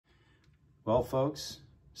Well, folks,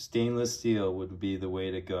 stainless steel would be the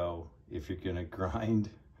way to go if you're gonna grind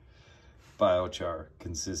biochar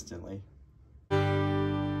consistently.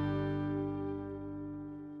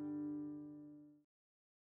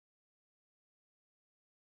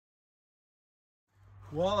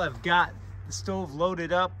 Well, I've got the stove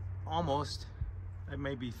loaded up almost. I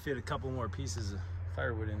maybe fit a couple more pieces of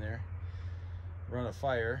firewood in there. Run a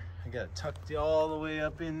fire. I got it tucked all the way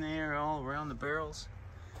up in there, all around the barrels.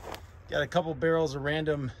 Got a couple barrels of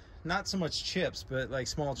random, not so much chips, but like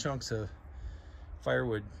small chunks of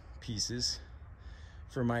firewood pieces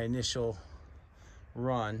for my initial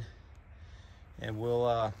run. And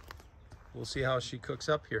we'll see how she cooks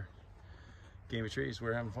up here. Game of Trees,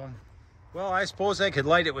 we're having fun. Well, I suppose I could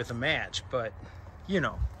light it with a match, but you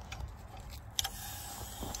know.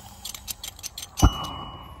 I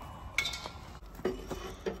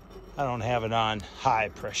don't have it on high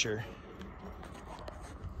pressure.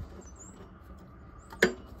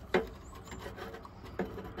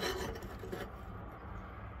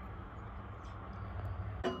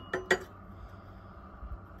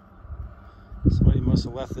 Somebody must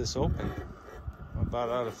have left this open. I'm about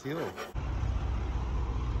out of fuel.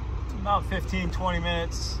 About 15-20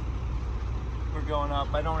 minutes we're going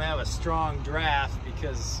up. I don't have a strong draft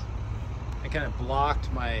because I kind of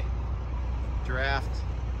blocked my draft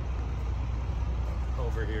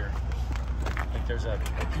over here. Like there's a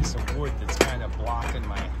piece of wood that's kind of blocking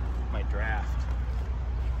my draft.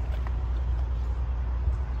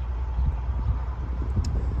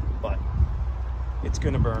 But it's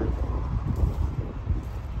gonna burn.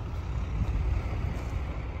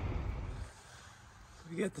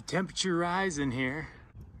 We got the temperature rising here.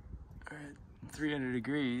 We're at 300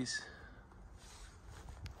 degrees.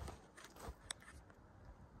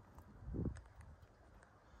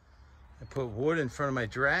 I put wood in front of my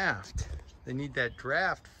draft. They need that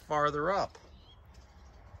draft farther up.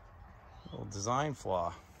 Little design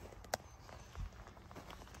flaw.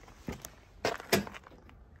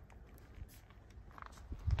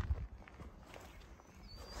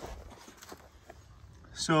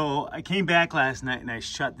 So I came back last night and I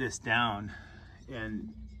shut this down,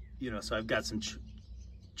 and you know, so I've got some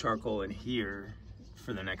charcoal in here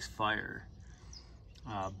for the next fire,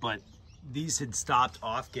 but these had stopped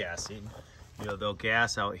off gassing. You know, they'll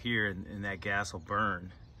gas out here and that gas will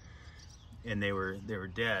burn, and they were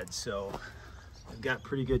dead. So I've got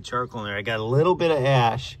pretty good charcoal in there. I got a little bit of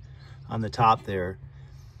ash on the top there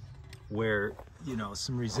where, you know,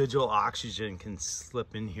 some residual oxygen can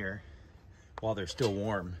slip in here while they're still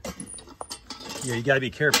warm. Yeah, you gotta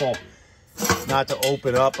be careful not to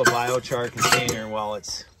open up a biochar container while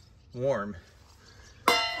it's warm.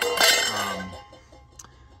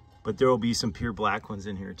 But there will be some pure black ones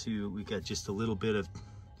in here too. We got just a little bit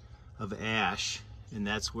of ash, and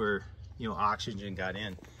that's where, you know, oxygen got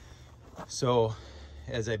in. So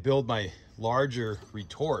as I build my larger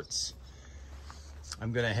retorts,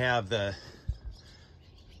 I'm gonna have the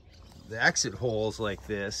exit holes like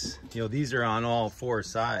this. You know, these are on all four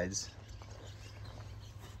sides,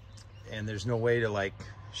 and there's no way to like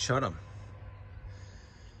shut them.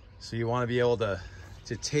 So you want to be able to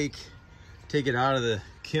take it out of the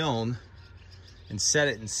kiln and set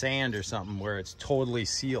it in sand or something where it's totally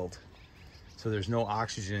sealed, so there's no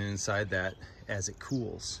oxygen inside that as it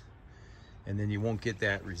cools, and then you won't get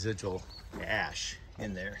that residual ash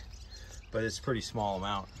in there, but it's a pretty small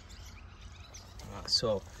amount.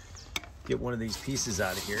 So get one of these pieces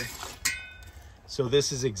out of here. So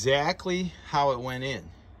this is exactly how it went in,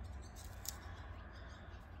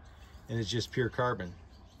 and it's just pure carbon.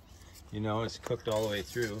 You know, it's cooked all the way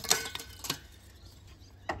through.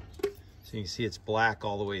 So you can see it's black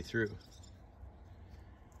all the way through.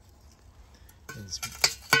 And it's,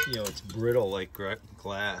 you know, it's brittle like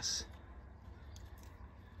glass.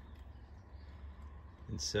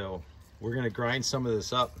 And so we're gonna grind some of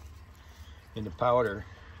this up into powder.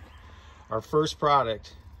 Our first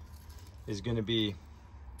product is gonna be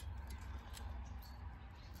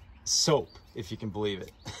soap, if you can believe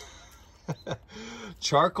it.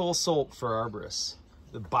 Charcoal soap for arborists,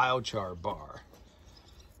 the BioChar bar.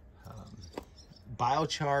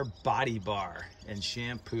 BioChar body bar and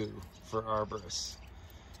shampoo for arborists.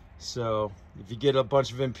 So if you get a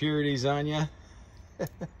bunch of impurities on you,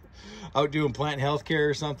 out doing plant healthcare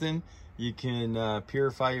or something, you can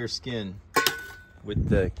purify your skin with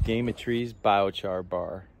the Game of Trees BioChar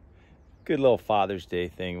bar. Good little Father's Day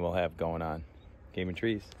thing we'll have going on. Game of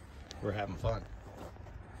Trees, we're having fun.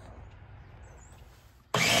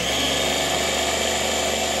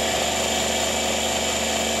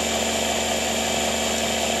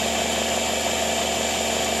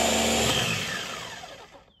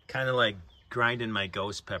 Kind of like grinding my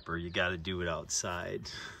ghost pepper, you got to do it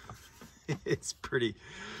outside. It's pretty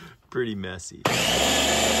messy.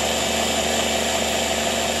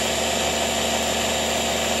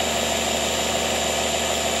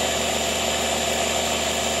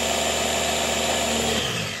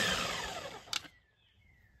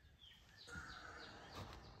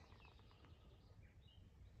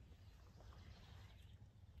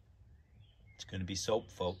 It's going to be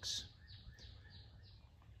soap, folks.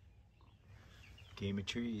 Game of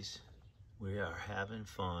trees. We are having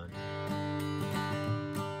fun.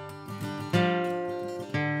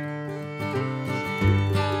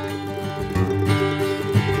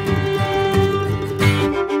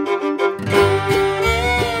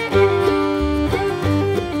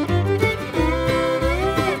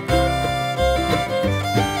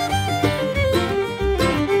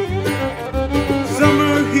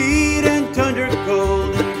 Summer heat and tundra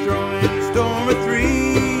cold and throwing a storm of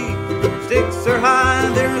three. Stakes are high,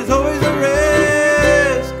 there's always a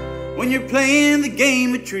risk when you're playing the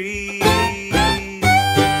game of trees.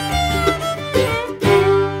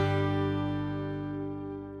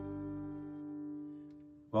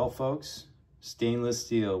 Well, folks, stainless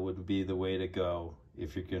steel would be the way to go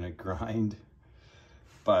if you're going to grind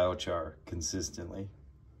biochar consistently.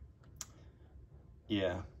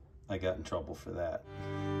 Yeah, I got in trouble for that.